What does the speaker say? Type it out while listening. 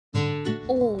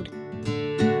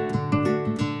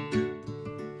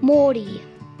moldy,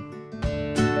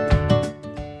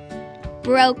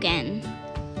 broken,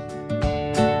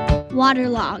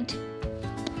 waterlogged.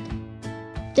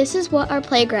 This is what our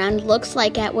playground looks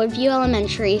like at Woodview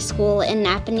Elementary School in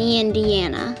Nappanee,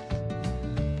 Indiana.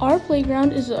 Our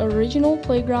playground is the original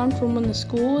playground from when the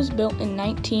school was built in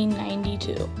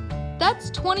 1992.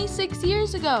 That's 26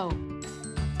 years ago.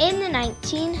 In the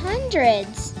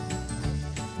 1900s.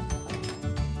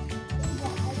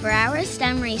 For our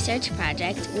STEM research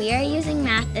project, we are using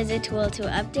math as a tool to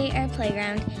update our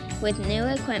playground with new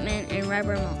equipment and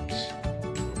rubber mulch.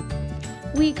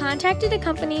 We contacted a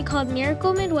company called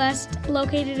Miracle Midwest,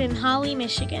 located in Holly,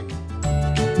 Michigan.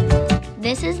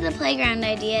 This is the playground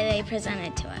idea they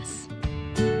presented to us.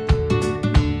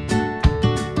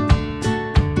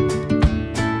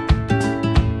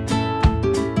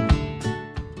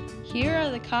 Here are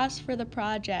the costs for the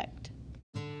project.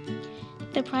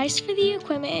 The price for the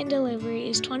equipment and delivery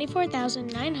is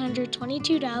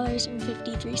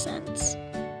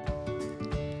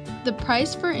 $24,922.53. The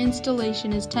price for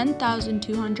installation is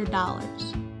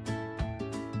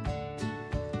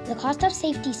 $10,200. The cost of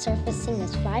safety surfacing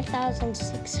is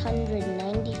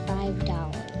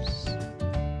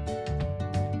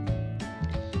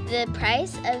 $5,695. The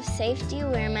price of safety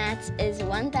wear mats is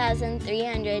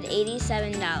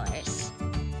 $1,387.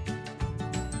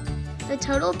 The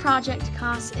total project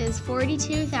cost is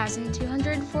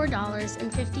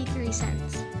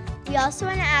 $42,204.53. We also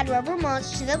want to add rubber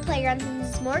mulch to the playground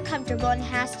since it's more comfortable and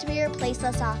has to be replaced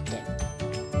less often.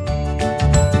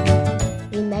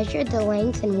 We measured the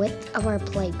length and width of our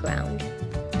playground.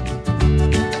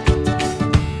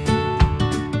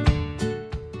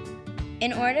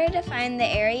 In order to find the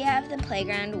area of the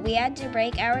playground, we had to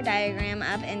break our diagram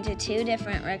up into two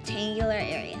different rectangular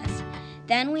areas.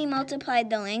 Then we multiplied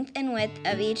the length and width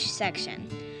of each section.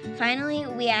 Finally,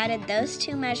 we added those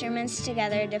two measurements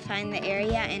together to find the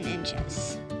area in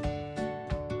inches.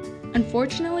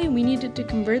 Unfortunately, we needed to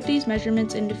convert these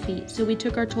measurements into feet, so we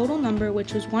took our total number,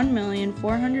 which was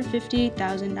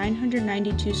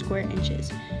 1,458,992 square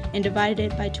inches, and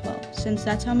divided it by 12, since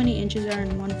that's how many inches are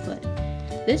in 1 foot.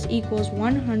 This equals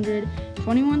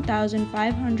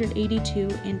 121,582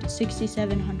 and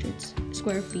 6,700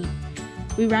 square feet.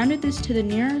 We rounded this to the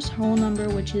nearest whole number,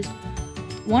 which is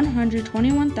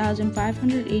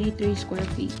 121,583 square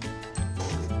feet.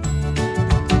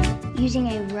 Using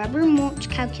a rubber mulch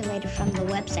calculator from the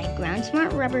website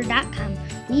groundsmartrubber.com,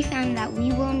 we found that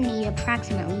we will need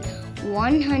approximately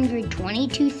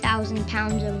 122,000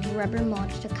 pounds of rubber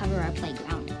mulch to cover our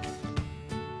playground.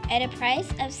 At a price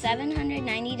of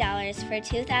 $790 for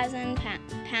 2,000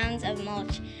 pounds of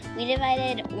mulch, we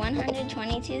divided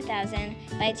 122,000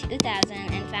 by 2,000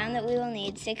 and found that we will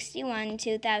need 61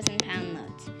 2,000-pound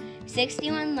loads.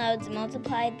 61 loads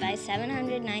multiplied by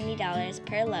 $790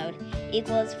 per load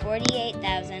equals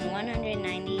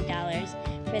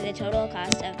 $48,190 for the total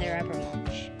cost of the rubber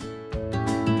mulch.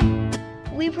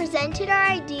 We presented our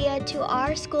idea to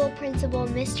our school principal,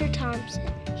 Mr.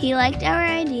 Thompson. He liked our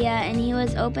idea and he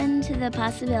was open to the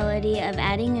possibility of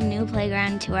adding a new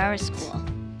playground to our school.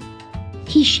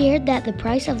 He shared that the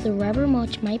price of the rubber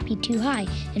mulch might be too high,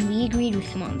 and we agreed with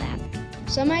him on that.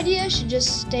 Some ideas should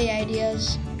just stay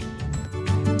ideas.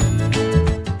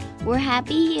 We're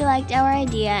happy he liked our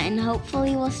idea and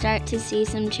hopefully we'll start to see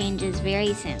some changes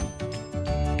very soon.